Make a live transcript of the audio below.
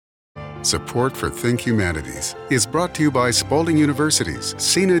Support for Think Humanities is brought to you by Spalding University's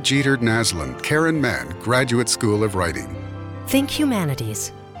Sena Naslund-Karen Mann Graduate School of Writing. Think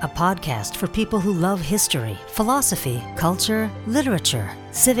Humanities, a podcast for people who love history, philosophy, culture, literature,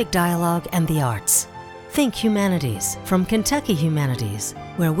 civic dialogue, and the arts. Think Humanities from Kentucky Humanities,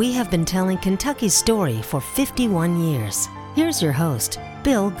 where we have been telling Kentucky's story for 51 years. Here's your host,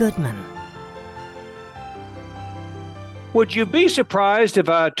 Bill Goodman. Would you be surprised if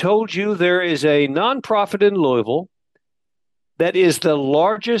I told you there is a nonprofit in Louisville that is the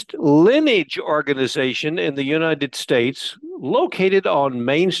largest lineage organization in the United States, located on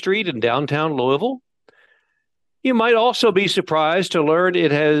Main Street in downtown Louisville? You might also be surprised to learn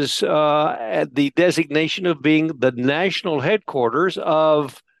it has the designation of being the national headquarters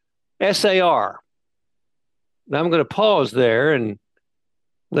of SAR. Now I'm going to pause there and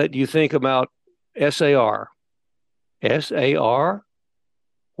let you think about SAR. SAR?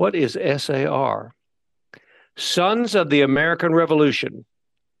 What is SAR? Sons of the American Revolution,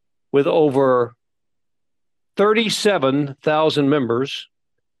 with over 37,000 members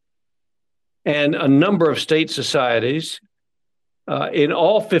and a number of state societies in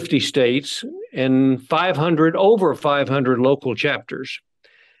all 50 states and over 500 local chapters.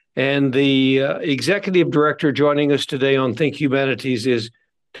 And the executive director joining us today on Think Humanities is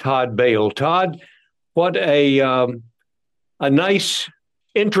Todd Bale. Todd, what a nice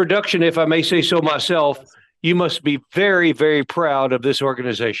introduction, if I may say so myself. You must be very, very proud of this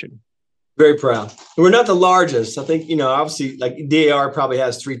organization. Very proud. We're not the largest. I think, obviously, like DAR probably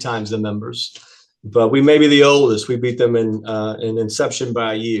has 3 times the members, but we may be the oldest. We beat them in inception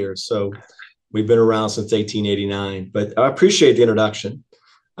by a year. So we've been around since 1889. But I appreciate the introduction.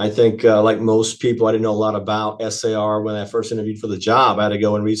 I think, like most people, I didn't know a lot about SAR when I first interviewed for the job. I had to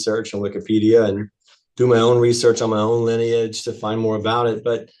go and research on Wikipedia and do my own research on my own lineage to find more about it.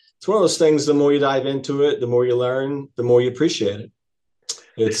 But it's one of those things, the more you dive into it, the more you learn, the more you appreciate it.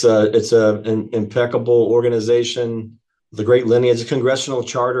 It's an impeccable organization, the great lineage, a congressional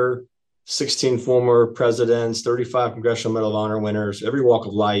charter, 16 former presidents, 35 Congressional Medal of Honor winners, every walk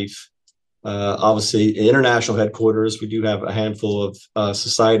of life. Obviously, international headquarters. We do have a handful of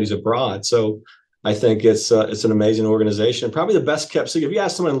societies abroad. So I think it's an amazing organization, probably the best kept secret. If you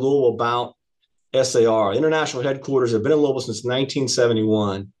ask someone in Louisville about SAR, international headquarters, have been in Louisville since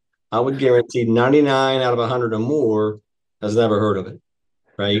 1971. I would guarantee 99 out of 100 or more has never heard of it,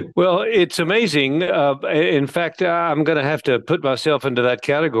 right? Well, it's amazing. In fact, I'm going to have to put myself into that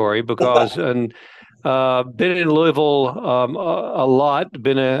category because been in Louisville a lot,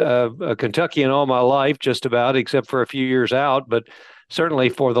 been a Kentuckian all my life, just about, except for a few years out, but certainly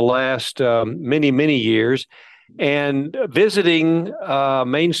for the last many, many years. And visiting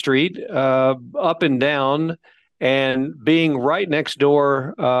Main Street up and down and being right next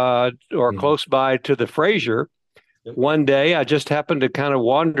door or close by to the Fraser. One day I just happened to kind of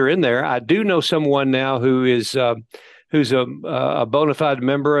wander in there. I do know someone now who's a bona fide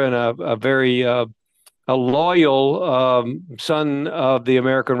member and a very a loyal son of the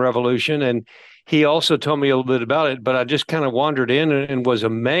American Revolution. And he also told me a little bit about it, but I just kind of wandered in and was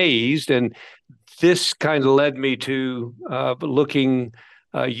amazed. And this kind of led me to looking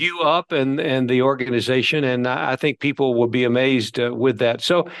you up and the organization, and I think people will be amazed with that.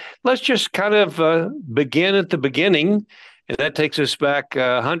 So let's just kind of begin at the beginning, and that takes us back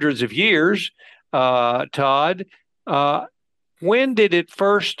hundreds of years. Todd, when did it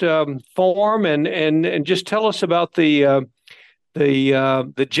first form, and just tell us about the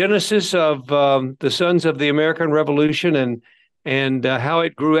genesis of the Sons of the American Revolution and how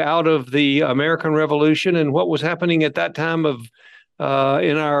it grew out of the American Revolution and what was happening at that time of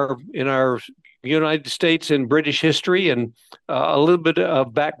in our United States and British history, and a little bit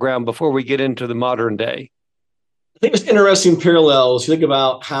of background before we get into the modern day. I think it's interesting parallels. You think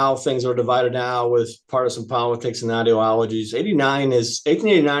about how things are divided now with partisan politics and ideologies.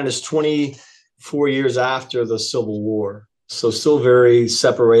 1889 is 24 years after the Civil War, so still very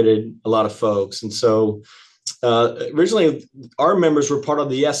separated a lot of folks. And so originally, our members were part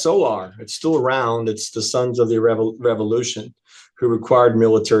of the SOR. It's still around. It's the Sons of the Revolution, who required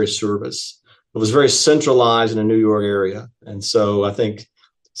military service. It was very centralized in the New York area. And so I think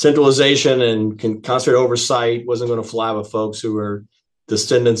centralization and concentrated oversight wasn't going to fly with folks who were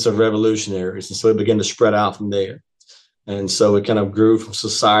descendants of revolutionaries. And so it began to spread out from there. And so it kind of grew from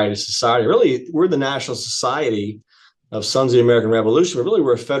society to society. Really, we're the National Society of Sons of the American Revolution. But really,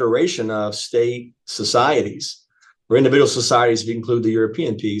 we're a federation of state societies, or individual societies if you include the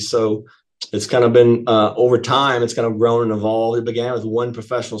European piece. So it's kind of been over time, it's kind of grown and evolved. It began with one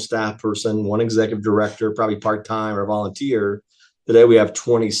professional staff person, one executive director, probably part-time or volunteer, Today we have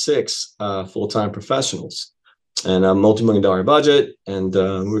 26 full-time professionals and a multi-million-dollar budget. And,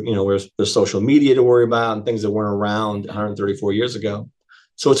 there's social media to worry about and things that weren't around 134 years ago.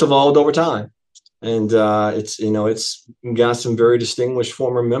 So it's evolved over time. And it's got some very distinguished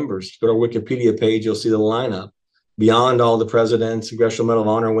former members. Go to our Wikipedia page, you'll see the lineup. Beyond all the presidents, Congressional Medal of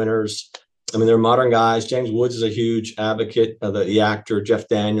Honor winners. I mean, they're modern guys. James Woods is a huge advocate. The actor, Jeff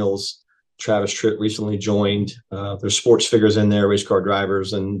Daniels, Travis Tritt recently joined. There's sports figures in there, race car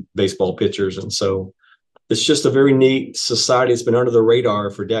drivers and baseball pitchers. And so it's just a very neat society. It's been under the radar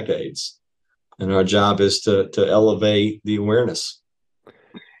for decades. And our job is to elevate the awareness.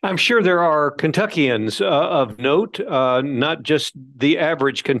 I'm sure there are Kentuckians of note, not just the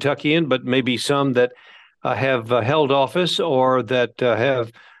average Kentuckian, but maybe some that have held office or that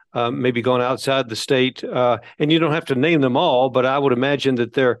have maybe gone outside the state. And you don't have to name them all, but I would imagine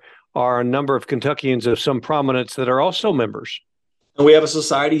that there are a number of Kentuckians of some prominence that are also members. And we have a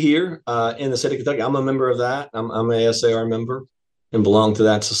society here in the state of Kentucky. I'm a member of that. I'm an NSSAR member and belong to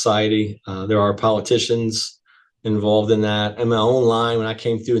that society. There are politicians involved in that. In my own line, when I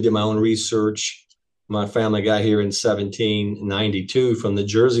came through and did my own research, my family got here in 1792 from the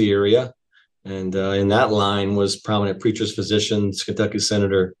Jersey area. And in that line was prominent preachers, physicians, Kentucky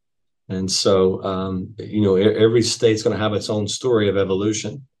senator. And so, every state's going to have its own story of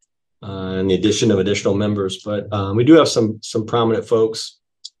evolution and the addition of additional members. But we do have some prominent folks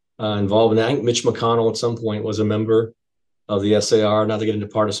involved in that. I think Mitch McConnell at some point was a member of the SAR, not to get into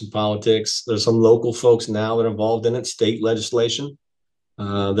partisan politics. There's some local folks now that are involved in it, state legislation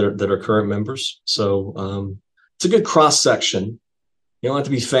that are current members. So it's a good cross-section. You don't have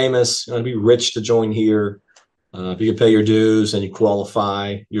to be famous. You don't have to be rich to join here. If you can pay your dues and you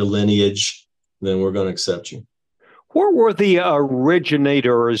qualify your lineage, then we're going to accept you. Where were the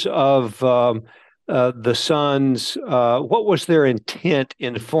originators of the Sons? What was their intent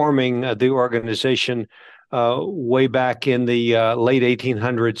in forming the organization way back in the late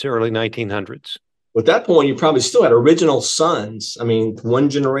 1800s, early 1900s? At that point, you probably still had original sons. I mean, one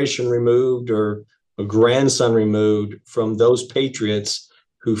generation removed or a grandson removed from those patriots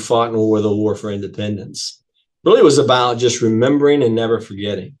who fought in the war for independence. Really, it was about just remembering and never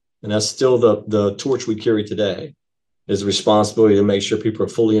forgetting. And that's still the torch we carry today, is the responsibility to make sure people are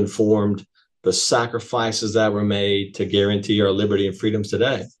fully informed the sacrifices that were made to guarantee our liberty and freedoms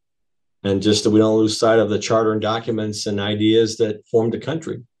today. And just that we don't lose sight of the charter and documents and ideas that formed the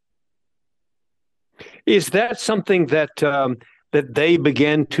country. Is that something that that they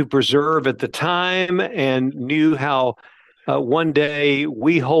began to preserve at the time and knew how one day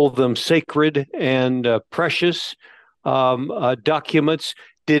we hold them sacred and precious documents?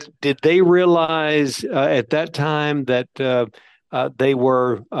 Did they realize at that time that they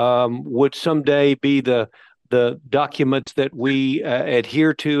would someday be the documents that we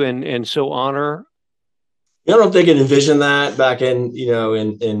adhere to and so honor? I don't think they could envision that back in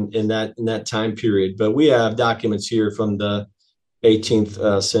that time period, but we have documents here from the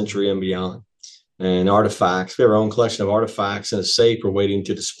 18th century and beyond, and artifacts. We have our own collection of artifacts in a safe we're waiting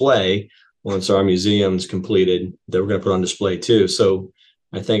to display once our museum's completed, that we're going to put on display too. So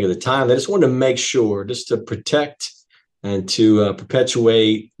I think at the time they just wanted to make sure, just to protect and to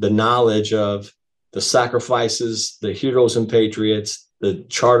perpetuate the knowledge of the sacrifices, the heroes and patriots, the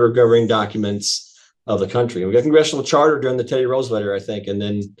charter governing documents of the country. We got congressional charter during the Teddy Roosevelt era, I think, and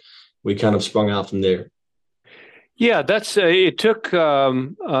then we kind of sprung out from there. Yeah, that's it took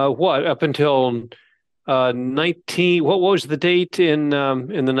up until 19. What was the date in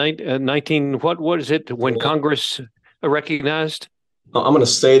the 19? What was it when Congress recognized? I'm going to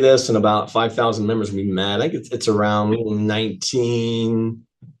say this, and about 5,000 members will be mad. I think it's around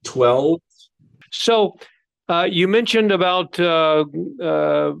 1912. So you mentioned about Googling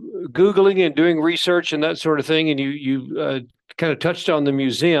and doing research and that sort of thing, and you kind of touched on the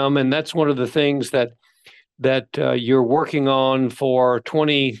museum, and that's one of the things that you're working on for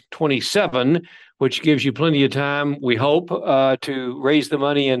 2027, which gives you plenty of time, we hope, to raise the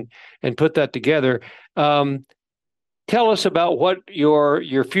money and put that together. Tell us about what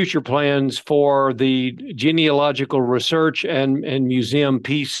your future plans for the genealogical research and museum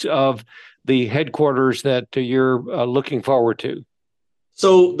piece of the headquarters that you're looking forward to.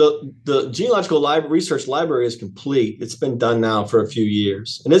 So the genealogical research library is complete. It's been done now for a few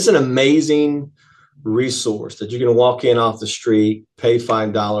years, and it's an amazing resource that you can walk in off the street, pay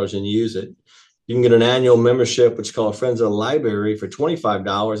 $5 and use it. You can get an annual membership, which is called Friends of the Library, for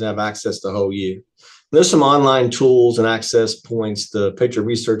 $25 and have access the whole year. There's some online tools and access points, the picture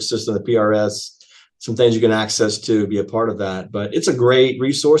research system, the PRS, some things you can access to be a part of that. But it's a great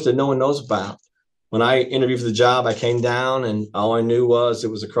resource that no one knows about. when I interviewed for the job, I came down and all I knew was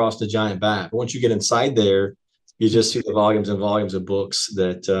it was across the giant back. But once you get inside there, you just see the volumes and volumes of books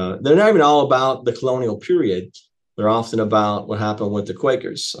that they're not even all about the colonial period. They're often about what happened with the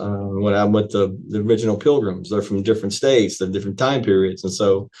Quakers, what happened with the original Pilgrims. They're from different states, they're different time periods. And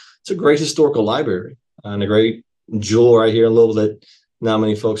so it's a great historical library and a great jewel right here in Louisville that not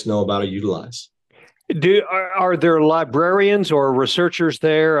many folks know about or utilize. Are there librarians or researchers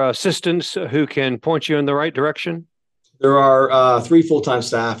there, assistants who can point you in the right direction? There are 3 full-time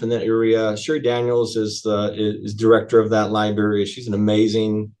staff in that area. Sherry Daniels is director of that library. She's an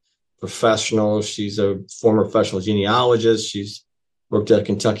amazing professional. She's a former professional genealogist. She's worked at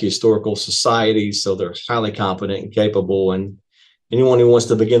Kentucky Historical Society, so they're highly competent and capable. And anyone who wants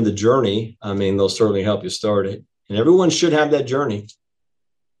to begin the journey, I mean, they'll certainly help you start it. And everyone should have that journey.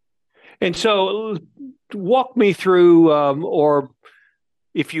 And so walk me through, or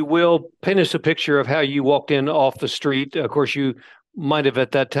if you will, paint us a picture of how you walked in off the street. Of course, you might have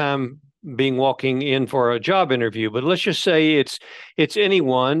at that time being walking in for a job interview, but let's just say it's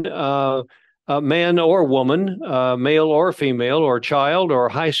anyone, a man or woman, male or female, or child or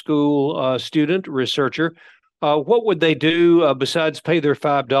high school student, researcher. What would they do besides pay their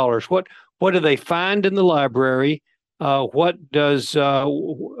 $5? What do they find in the library? What does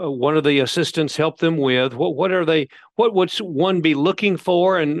one of the assistants help them with? What would one be looking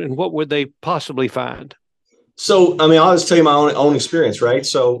for, and what would they possibly find? So, I mean, I'll just tell you my own experience, right?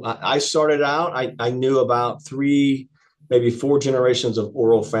 So I started out, I knew about 3, maybe 4 generations of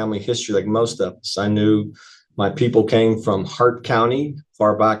oral family history, like most of us. I knew my people came from Hart County,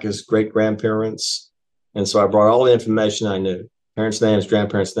 far back as great-grandparents. And so I brought all the information I knew, parents' names,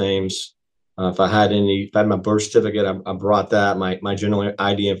 grandparents' names. If I had my birth certificate, I brought that, my general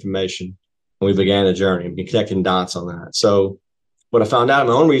ID information, and we began the journey, and connecting dots on that. So what I found out in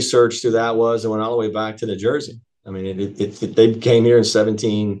my own research through that was it went all the way back to New Jersey. I mean, they came here in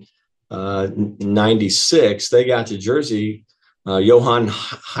 1796. They got to Jersey. Johann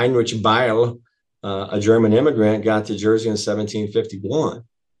Heinrich Bale, a German immigrant, got to Jersey in 1751,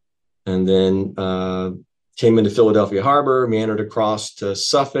 and then came into Philadelphia Harbor, meandered across to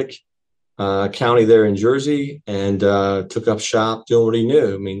Suffolk County there in Jersey, and took up shop doing what he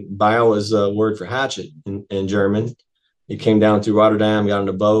knew. I mean, Bile is a word for hatchet in German. He came down through Rotterdam, got on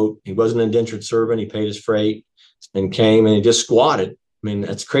a boat. He wasn't an indentured servant. He paid his freight and came, and he just squatted. I mean,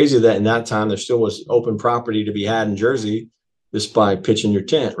 it's crazy that in that time there still was open property to be had in Jersey just by pitching your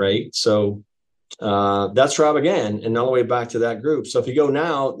tent, right? So that's where I began, and all the way back to that group. So if you go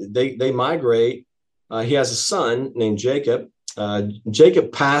now, they migrate. He has a son named Jacob.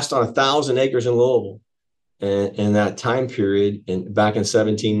 Jacob passed on 1,000 acres in Louisville in that time period, back in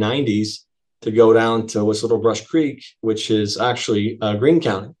 1790s, to go down to what's Little Brush Creek, which is actually Greene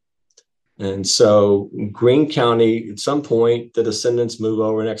County. And so Greene County, at some point, the descendants move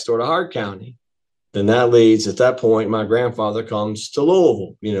over next door to Hart County. Then that leads, at that point, my grandfather comes to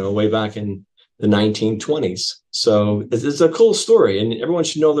Louisville, way back in the 1920s. So it's a cool story, and everyone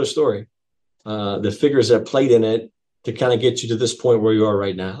should know their story. The figures that played in it to kind of get you to this point where you are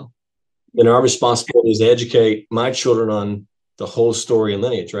right now. And our responsibility is to educate my children on the whole story and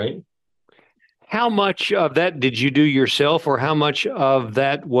lineage, right? How much of that did you do yourself, or how much of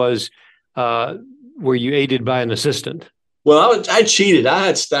that was were you aided by an assistant? Well, I cheated. I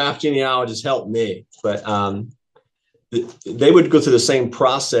had staff genealogists help me, but they would go through the same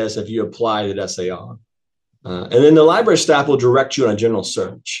process if you applied at SAR. And then the library staff will direct you on a general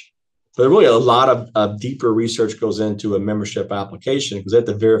search. But really a lot of deeper research goes into a membership application, because they have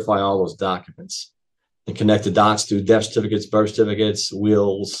to verify all those documents and connect the dots through death certificates, birth certificates,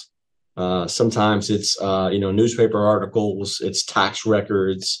 wills. Sometimes it's, newspaper articles, it's tax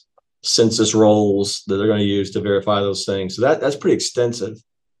records, census rolls that they're going to use to verify those things. So that's pretty extensive.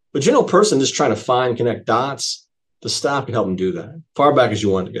 But general person just trying to find, connect dots, the staff can help them do that, far back as you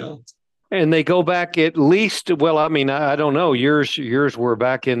want to go. And they go back at least, well, I mean, I don't know. Yours were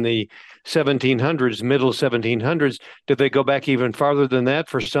back in the 1700s, middle 1700s. Did they go back even farther than that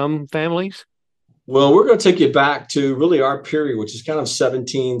for some families? Well, we're going to take you back to really our period, which is kind of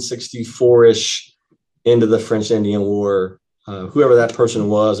 1764-ish into the French Indian War. Whoever that person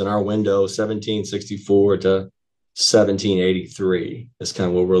was in our window, 1764 to 1783 is kind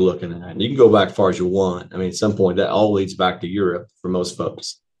of what we're looking at. And you can go back far as you want. I mean, at some point, that all leads back to Europe for most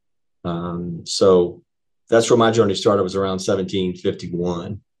folks. So that's where my journey started, was around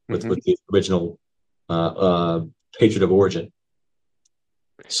 1751 with the original Patriot of Origin.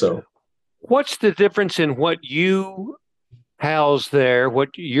 So what's the difference in what you house there,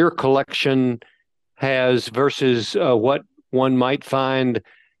 what your collection has, versus what one might find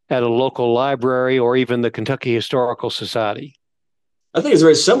at a local library or even the Kentucky Historical Society? I think it's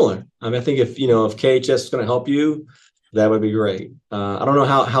very similar. I mean, I think if KHS is going to help you, that would be great. I don't know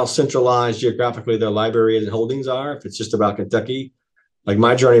how centralized geographically their library and holdings are. If it's just about Kentucky, like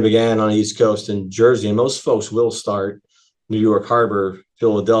my journey began on the East Coast in Jersey, and most folks will start New York Harbor,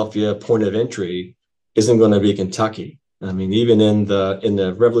 Philadelphia. Point of entry isn't going to be Kentucky. I mean, even in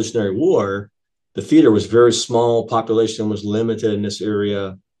the Revolutionary War, the theater was very small. Population was limited in this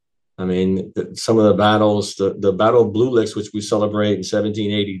area. I mean, some of the battles, the Battle of Blue Licks, which we celebrate in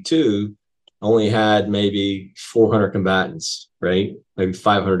 1782, only had maybe 400 combatants, right? Maybe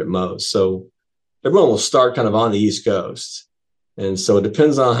 500 at most. So everyone will start kind of on the East Coast. And so it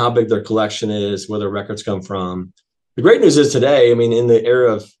depends on how big their collection is, where their records come from. The great news is today, I mean, in the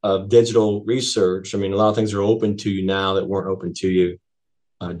era of digital research, I mean, a lot of things are open to you now that weren't open to you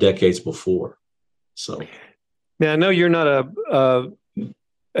decades before. So, now I know you're not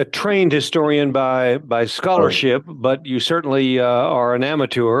a trained historian by scholarship, but you certainly are an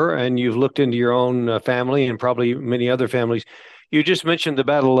amateur, and you've looked into your own family and probably many other families. You just mentioned the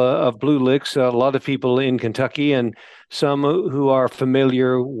Battle of Blue Licks. A lot of people in Kentucky and some who are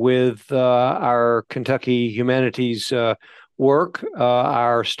familiar with our Kentucky Humanities work,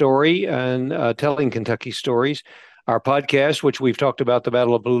 our story, and telling Kentucky stories. Our podcast, which we've talked about the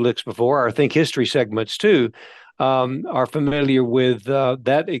Battle of Blue Licks before, our Think History segments too, are familiar with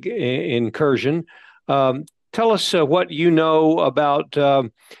that incursion. Tell us what you know about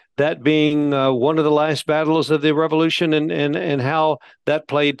that being one of the last battles of the Revolution, and how that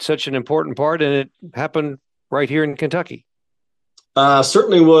played such an important part, and it happened right here in Kentucky.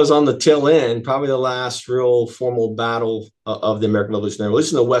 Certainly was on the tail end, probably the last real formal battle of the American Revolutionary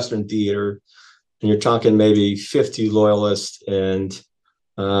Revolution, the Western Theater. And you're talking maybe 50 loyalists and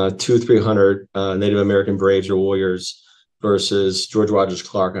 300 Native American braves or warriors versus George Rogers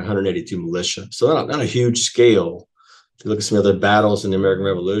Clark, 182 militia. So not a huge scale if you look at some other battles in the American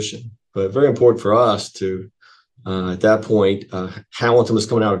Revolution, but very important for us to, at that point, Hamilton was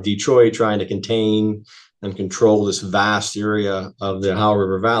coming out of Detroit trying to contain and control this vast area of the Ohio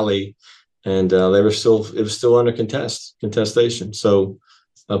River Valley, and it was still under contestation. So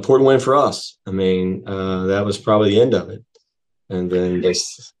important win for us. I mean, that was probably the end of it. And then they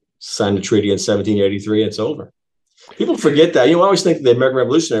signed the treaty in 1783. It's over. People forget that. I always think the American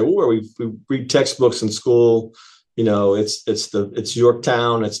Revolutionary War, we read textbooks in school. It's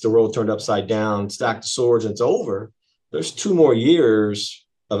Yorktown. It's the world turned upside down, stacked the swords, and it's over. There's 2 more years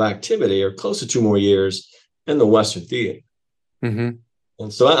of activity, or close to 2 more years, in the Western Theater. Mm-hmm.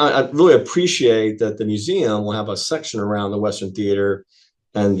 And so I really appreciate that the museum will have a section around the Western Theater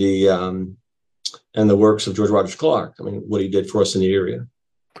and the works of George Rogers Clark. I mean, what he did for us in the area.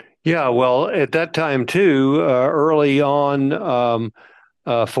 Yeah, well, at that time too, early on,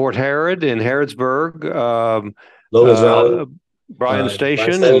 Fort Herod in Harrodsburg, Bryan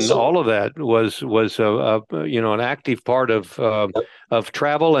Station, and all of that was an active part of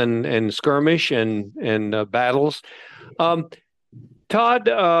travel and skirmish and battles. Todd,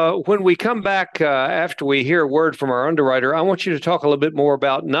 when we come back after we hear a word from our underwriter, I want you to talk a little bit more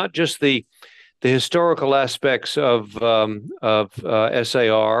about not just the historical aspects of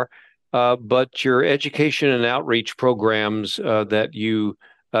SAR, but your education and outreach programs that you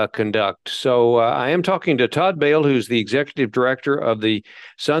conduct. So I am talking to Todd Bale, who's the executive director of the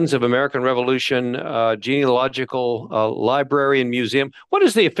Sons of American Revolution Genealogical Library and Museum. What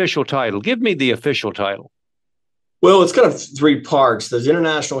is the official title? Give me the official title. Well, it's kind of 3 parts. There's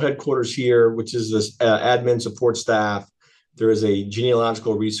international headquarters here, which is this admin support staff. There is a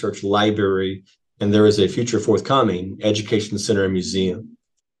genealogical research library, and there is a future forthcoming education center and museum.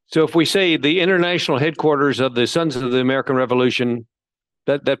 So if we say the international headquarters of the Sons of the American Revolution,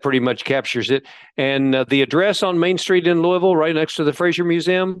 that pretty much captures it. And the address on Main Street in Louisville, right next to the Fraser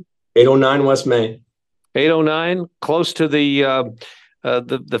Museum? 809 West Main. 809, close to the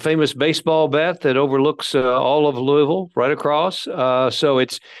famous baseball bat that overlooks all of Louisville, right across. So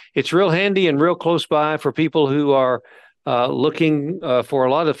it's real handy and real close by for people who are looking for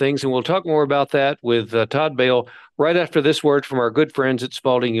a lot of things. And we'll talk more about that with Todd Bale right after this word from our good friends at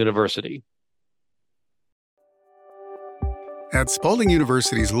Spalding University. At Spalding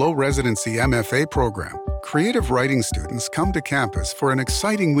University's low residency MFA program, creative writing students come to campus for an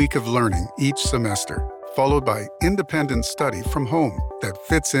exciting week of learning each semester, followed by independent study from home that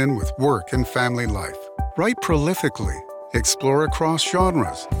fits in with work and family life. Write prolifically, explore across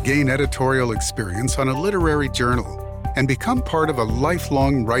genres, gain editorial experience on a literary journal, and become part of a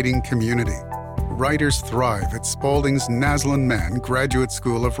lifelong writing community. Writers thrive at Spalding's Naslund-Mann Graduate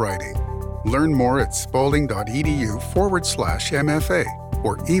School of Writing. Learn more at spalding.edu/MFA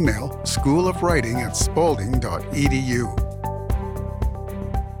or email schoolofwriting@spalding.edu.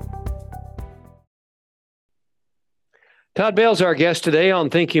 Todd Bale is our guest today on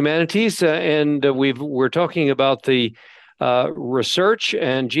Think Humanities, and we're talking about the research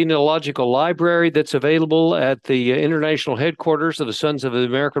and genealogical library that's available at the international headquarters of the Sons of the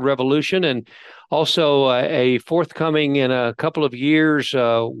American Revolution, and also a forthcoming in a couple of years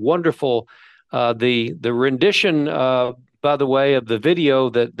wonderful the rendition, by the way, of the video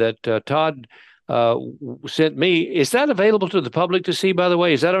that Todd sent me. Is that available to the public to see, by the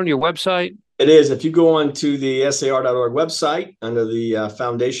way? Is that on your website? It is. If you go on to the SAR.org website under the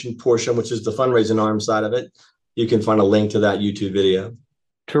foundation portion, which is the fundraising arm side of it, you can find a link to that YouTube video.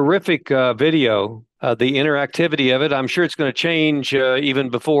 Terrific video. The interactivity of it, I'm sure it's going to change even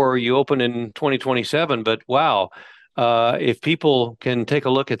before you open in 2027. But wow, if people can take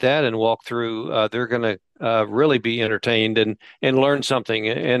a look at that and walk through, they're going to really be entertained and learn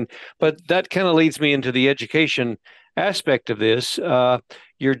something. But that kind of leads me into the education aspect of this.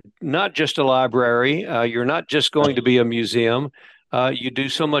 You're not just a library. You're not just going to be a museum. You do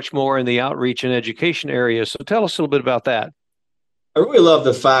so much more in the outreach and education area. So tell us a little bit about that. I really love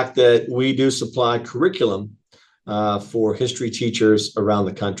the fact that we do supply curriculum for history teachers around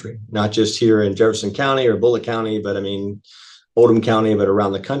the country, not just here in Jefferson County or Bullitt County, but I mean, Oldham County, but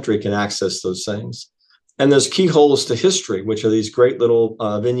around the country can access those things. And there's keyholes to history, which are these great little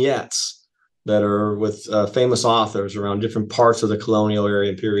vignettes that are with famous authors around different parts of the colonial area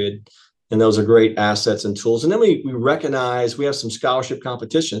and period. And those are great assets and tools. And then we recognize we have some scholarship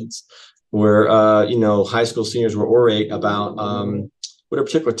competitions where, high school seniors will orate about what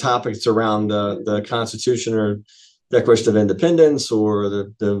particular topics around the Constitution or Declaration of Independence or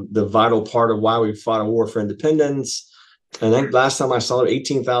the vital part of why we fought a war for independence. And then last time I saw it,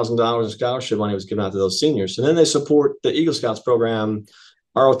 $18,000 of scholarship money was given out to those seniors. And then they support the Eagle Scouts program,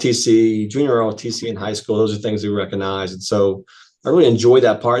 ROTC, junior ROTC in high school. Those are things we recognize. And so I really enjoy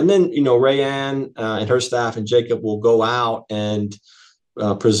that part. And then, Rayanne and her staff and Jacob will go out and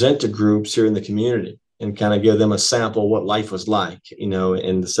present to groups here in the community and kind of give them a sample of what life was like, in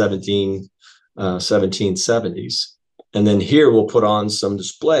the 1770s. And then here we'll put on some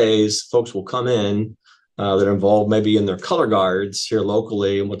displays. Folks will come in that are involved maybe in their color guards here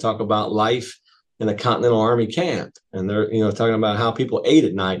locally, and we'll talk about life in a Continental Army camp. And they're, talking about how people ate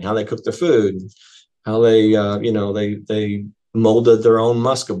at night and how they cooked their food, how they, they molded their own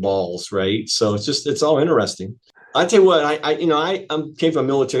musket balls, right? So it's all interesting. I tell you what, I came from a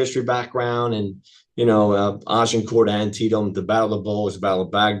military history background, and Agincourt, Antietam, the Battle of the Bulge, the Battle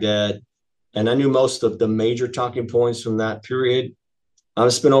of Baghdad, and I knew most of the major talking points from that period. I've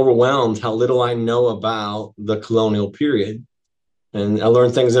just been overwhelmed how little I know about the colonial period. And I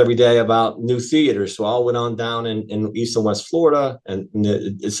learned things every day about new theaters. So I went on down in East and West Florida, and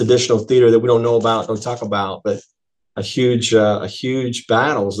it's additional theater that we don't know about, don't talk about, but a huge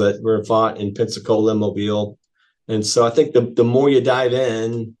battles that were fought in Pensacola, Mobile. And so I think the more you dive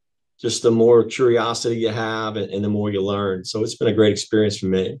in, just the more curiosity you have and the more you learn. So it's been a great experience for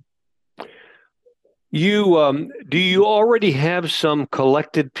me. Do you already have some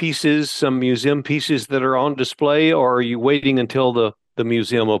collected pieces, some museum pieces that are on display, or are you waiting until the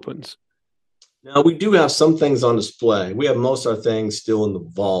museum opens? Now, we do have some things on display. We have most of our things still in the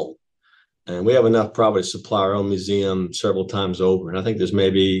vault, and we have enough probably to supply our own museum several times over. And I think there's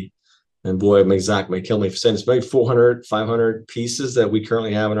maybe, and boy, it may kill me for saying it's maybe 400, 500 pieces that we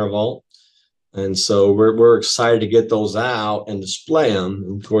currently have in our vault. And so we're excited to get those out and display them.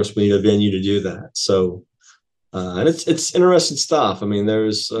 And of course, we need a venue to do that. So, and it's interesting stuff. I mean,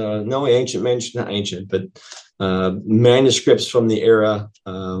 there's not only manuscripts from the era,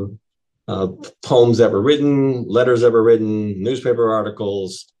 poems that were written, letters that were written, newspaper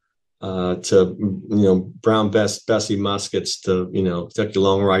articles, to Brown Bessie muskets, to Kentucky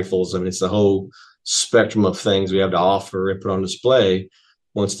long rifles. I mean, it's the whole spectrum of things we have to offer and put on display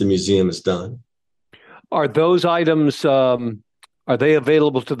once the museum is done. Are those items, are they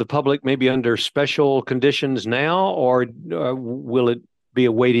available to the public maybe under special conditions now, or will it be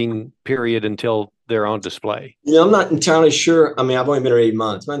a waiting period until they're on display? I'm not entirely sure. I mean, I've only been here 8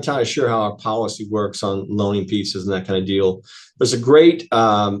 months. I'm not entirely sure how our policy works on loaning pieces and that kind of deal. There's a great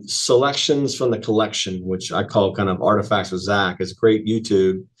selections from the collection, which I call kind of Artifacts with Zach. It's a great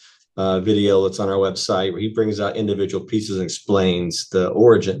YouTube video that's on our website where he brings out individual pieces and explains the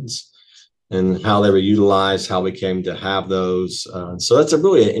origins and how they were utilized, how we came to have those. So that's a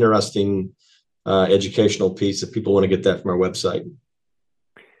really an interesting educational piece if people want to get that from our website.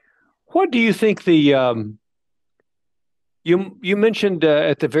 What do you think you mentioned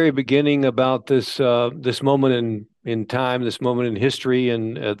at the very beginning about this moment in time, this moment in history,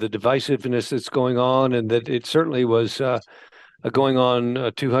 and the divisiveness that's going on, and that it certainly was going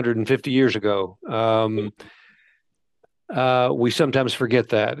on 250 years ago. We sometimes forget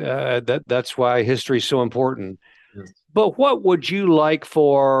that. That's why history is so important. Yes. But what would you like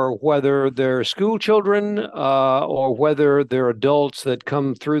for, whether they're school children or whether they're adults that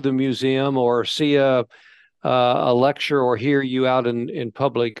come through the museum or see a lecture or hear you out in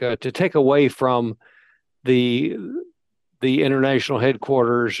public, to take away from the international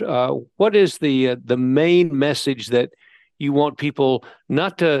headquarters? What is the main message that you want people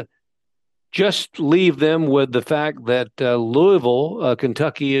not to just leave them with the fact that Louisville,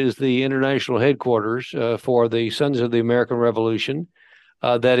 Kentucky, is the international headquarters for the Sons of the American Revolution,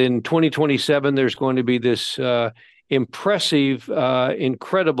 that in 2027 there's going to be this impressive,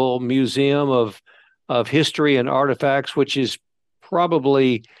 incredible museum of history and artifacts, which is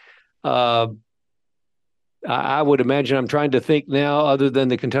probably, I would imagine, I'm trying to think now, other than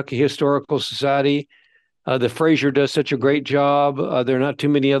the Kentucky Historical Society. The Fraser does such a great job. There are not too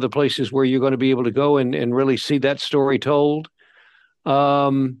many other places where you're going to be able to go and really see that story told.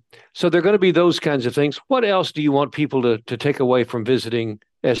 So there are going to be those kinds of things. What else do you want people to take away from visiting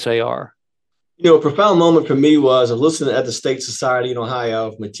SAR? A profound moment for me was I was listening at the State Society in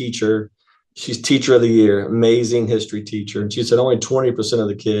Ohio from a teacher. She's Teacher of the Year, amazing history teacher. And she said only 20% of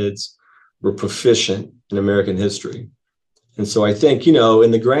the kids were proficient in American history. And so I think,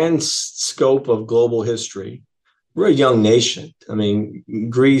 in the grand scope of global history, we're a young nation. I mean,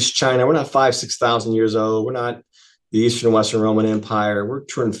 Greece, China, we're not 5,000, 6,000 years old. We're not the Eastern and Western Roman Empire. We're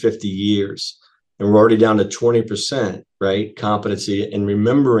 250 years, and we're already down to 20%, right? Competency in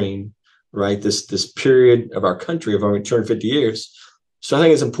remembering, right, this period of our country of only 250 years. So I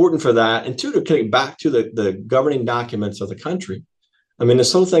think it's important for that. And two, to connect back to the governing documents of the country. I mean,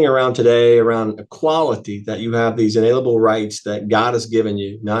 this whole thing around today, around equality, that you have these inalienable rights that God has given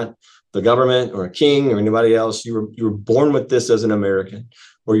you, not the government or a king or anybody else. You were born with this as an American,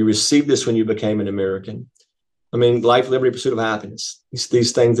 or you received this when you became an American. I mean, life, liberty, pursuit of happiness,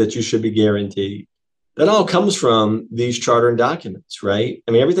 these things that you should be guaranteed. That all comes from these charter and documents, right?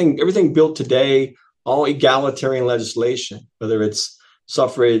 I mean, everything built today, all egalitarian legislation, whether it's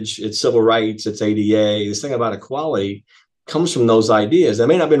suffrage, it's civil rights, it's ADA, this thing about equality comes from those ideas. They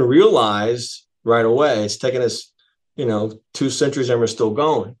may not have been realized right away. It's taken us, 2 centuries and we're still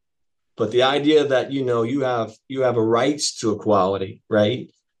going. But the idea that, you have a rights to equality, right?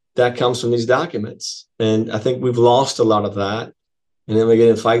 That comes from these documents. And I think we've lost a lot of that. And then we get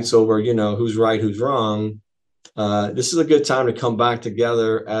in fights over, who's right, who's wrong. This is a good time to come back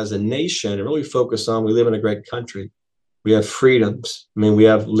together as a nation and really focus on, we live in a great country. We have freedoms. I mean, we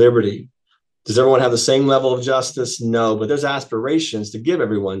have liberty. Does everyone have the same level of justice? No, but there's aspirations to give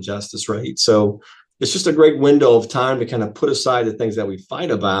everyone justice, right? So it's just a great window of time to kind of put aside the things that we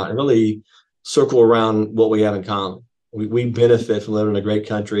fight about and really circle around what we have in common. We benefit from living in a great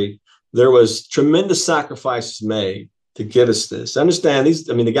country. There was tremendous sacrifices made to give us this. Understand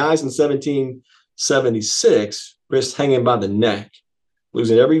the guys in 1776 risked hanging by the neck,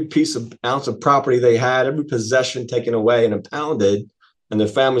 losing every ounce of property they had, every possession taken away and impounded, and their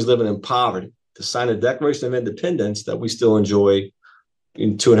families living in poverty, to sign a Declaration of Independence that we still enjoy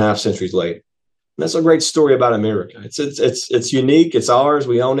in 2.5 centuries later. And that's a great story about America. It's unique. It's ours.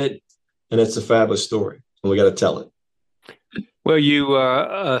 We own it. And it's a fabulous story. And we got to tell it. Well, you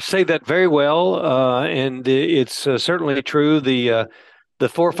say that very well. And it's certainly true. The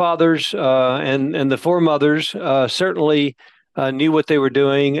forefathers and the foremothers certainly knew what they were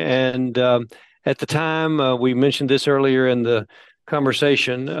doing. And at the time, we mentioned this earlier in the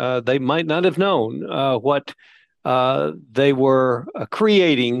conversation, they might not have known what they were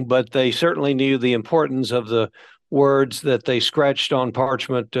creating, but they certainly knew the importance of the words that they scratched on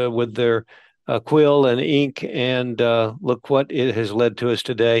parchment with their quill and ink. And look what it has led to us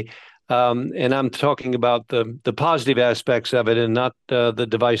today. And I'm talking about the positive aspects of it, and not the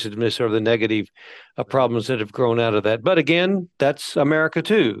divisiveness or the negative problems that have grown out of that. But again, that's America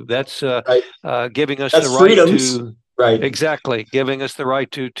too. That's giving us the right freedoms. To Right. Exactly, giving us the right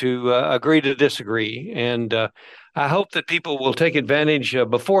to agree to disagree. And I hope that people will take advantage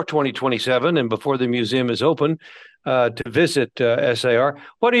before 2027 and before the museum is open to visit SAR.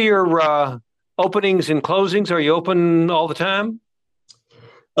 What are your openings and closings? Are you open all the time?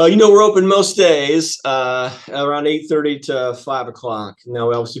 We're open most days around 8:30 to 5 o'clock. Now,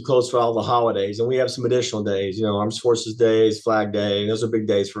 we obviously close for all the holidays, and we have some additional days, Armed Forces Days, Flag Day. Those are big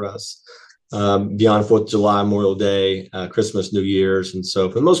days for us. Beyond 4th of July, Memorial Day, Christmas, New Year's. And so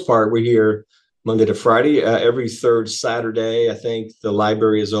for the most part, we're here Monday to Friday. Every third Saturday, I think the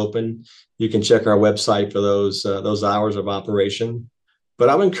library is open. You can check our website for those hours of operation. But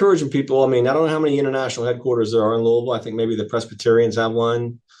I'm encouraging people. I mean, I don't know how many international headquarters there are in Louisville. I think maybe the Presbyterians have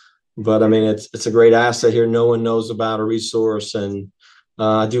one. But I mean, it's a great asset here. No one knows about a resource, and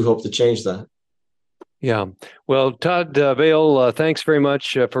I do hope to change that. Yeah. Well, Todd Bale, thanks very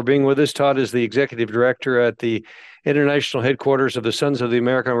much for being with us. Todd is the executive director at the international headquarters of the Sons of the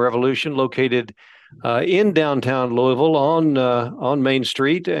American Revolution, located in downtown Louisville on Main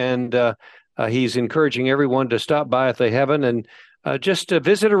Street. And he's encouraging everyone to stop by if they haven't, and just to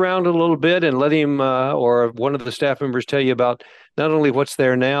visit around a little bit and let him or one of the staff members tell you about not only what's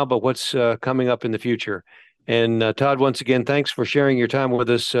there now, but what's coming up in the future. And Todd, once again, thanks for sharing your time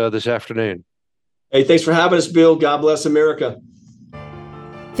with us this afternoon. Hey, thanks for having us, Bill. God bless America.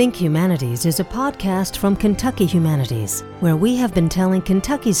 Think Humanities is a podcast from Kentucky Humanities, where we have been telling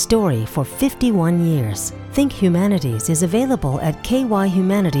Kentucky's story for 51 years. Think Humanities is available at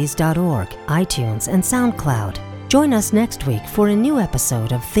kyhumanities.org, iTunes, and SoundCloud. Join us next week for a new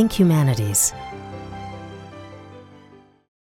episode of Think Humanities.